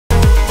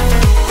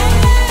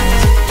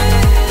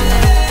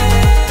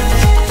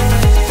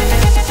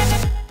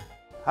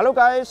Hello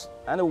guys,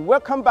 and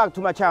welcome back to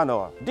my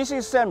channel. This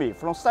is Sammy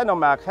from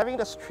SINOMACH Heavy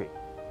Industry.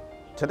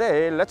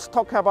 Today, let's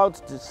talk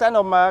about the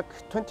SINOMACH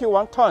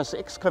 21 tons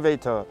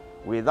excavator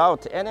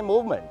without any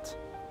movement.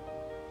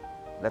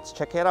 Let's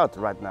check it out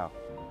right now.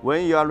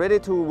 When you are ready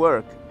to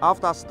work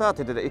after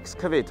started the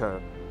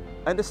excavator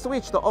and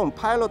switched on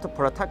pilot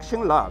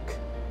protection lock,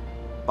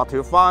 but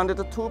you find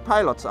the two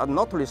pilots are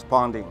not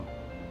responding,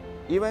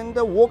 even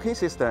the walking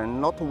system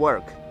not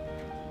work.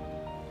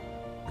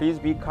 Please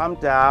be calm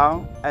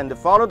down and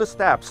follow the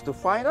steps to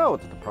find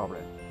out the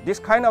problem. This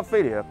kind of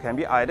failure can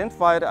be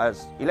identified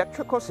as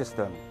electrical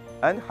system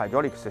and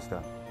hydraulic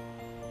system.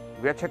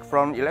 We'll check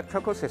from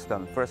electrical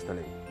system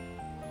firstly.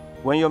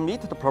 When you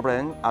meet the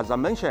problem, as I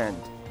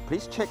mentioned,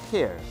 please check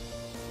here.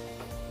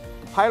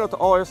 The pilot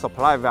oil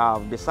supply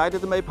valve beside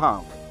the main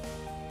pump.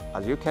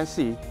 As you can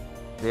see,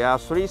 there are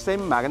three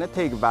same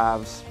magnetic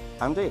valves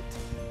under it.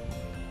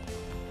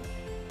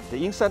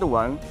 The inside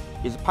one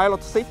is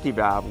pilot safety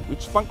valve,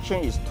 which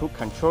function is to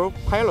control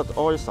pilot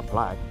oil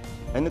supply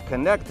and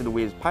connected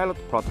with pilot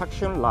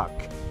protection lock.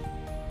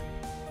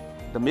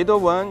 The middle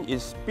one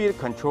is speed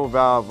control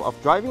valve of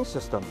driving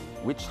system,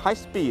 which high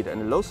speed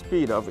and low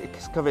speed of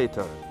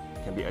excavator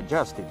can be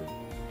adjusted.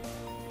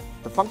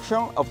 The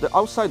function of the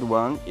outside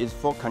one is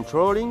for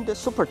controlling the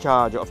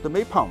supercharge of the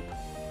main pump.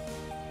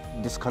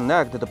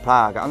 Disconnect the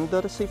plug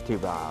under the safety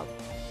valve.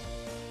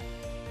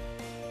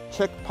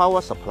 Check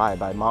power supply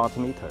by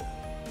multimeter.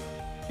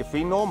 If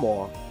we know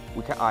more,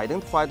 we can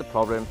identify the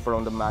problem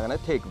from the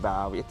magnetic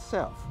valve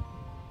itself.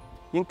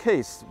 In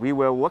case we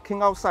were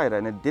working outside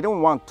and didn't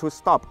want to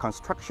stop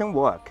construction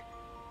work,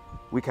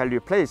 we can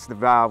replace the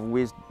valve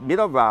with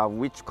middle valve,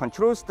 which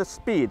controls the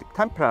speed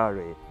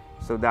temporarily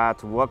so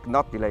that work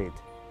not delayed.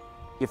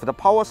 If the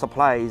power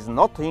supply is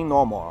not in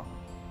normal,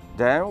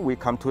 then we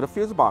come to the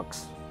fuse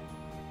box.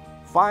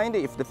 Find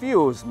if the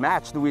fuse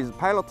matched with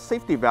pilot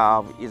safety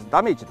valve is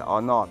damaged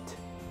or not.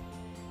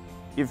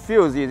 If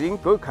fuse is in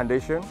good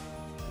condition,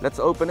 let's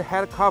open the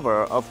head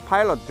cover of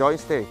pilot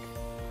joystick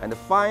and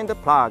find the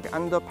plug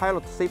under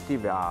pilot safety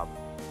valve.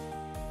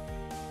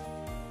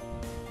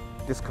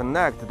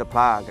 Disconnect the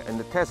plug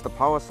and test the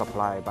power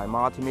supply by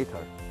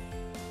multimeter.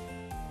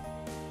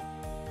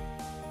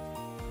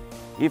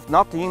 If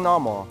not in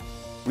normal,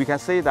 we can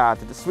say that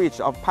the switch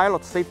of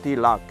pilot safety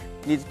lock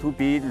needs to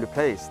be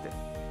replaced.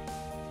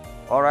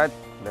 Alright,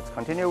 let's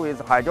continue with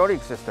the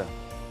hydraulic system.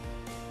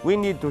 We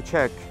need to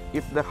check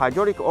if the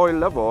hydraulic oil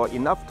level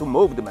enough to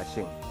move the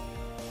machine.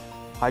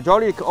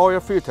 Hydraulic oil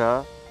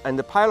filter and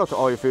the pilot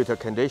oil filter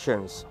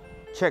conditions.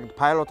 Check the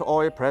pilot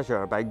oil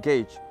pressure by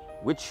gauge,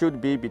 which should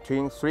be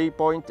between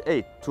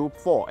 3.8 to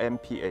 4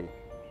 MPa.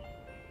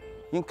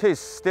 In case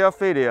still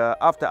failure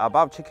after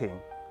above checking,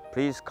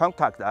 please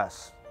contact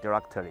us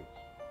directly.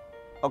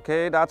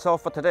 Okay, that's all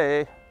for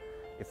today.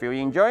 If you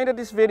enjoyed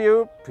this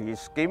video,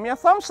 please give me a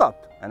thumbs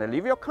up and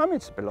leave your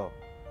comments below.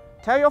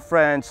 Tell your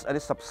friends and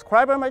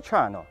subscribe to my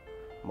channel.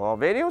 More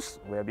videos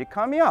will be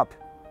coming up.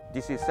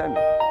 This is Sammy.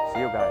 See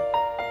you guys.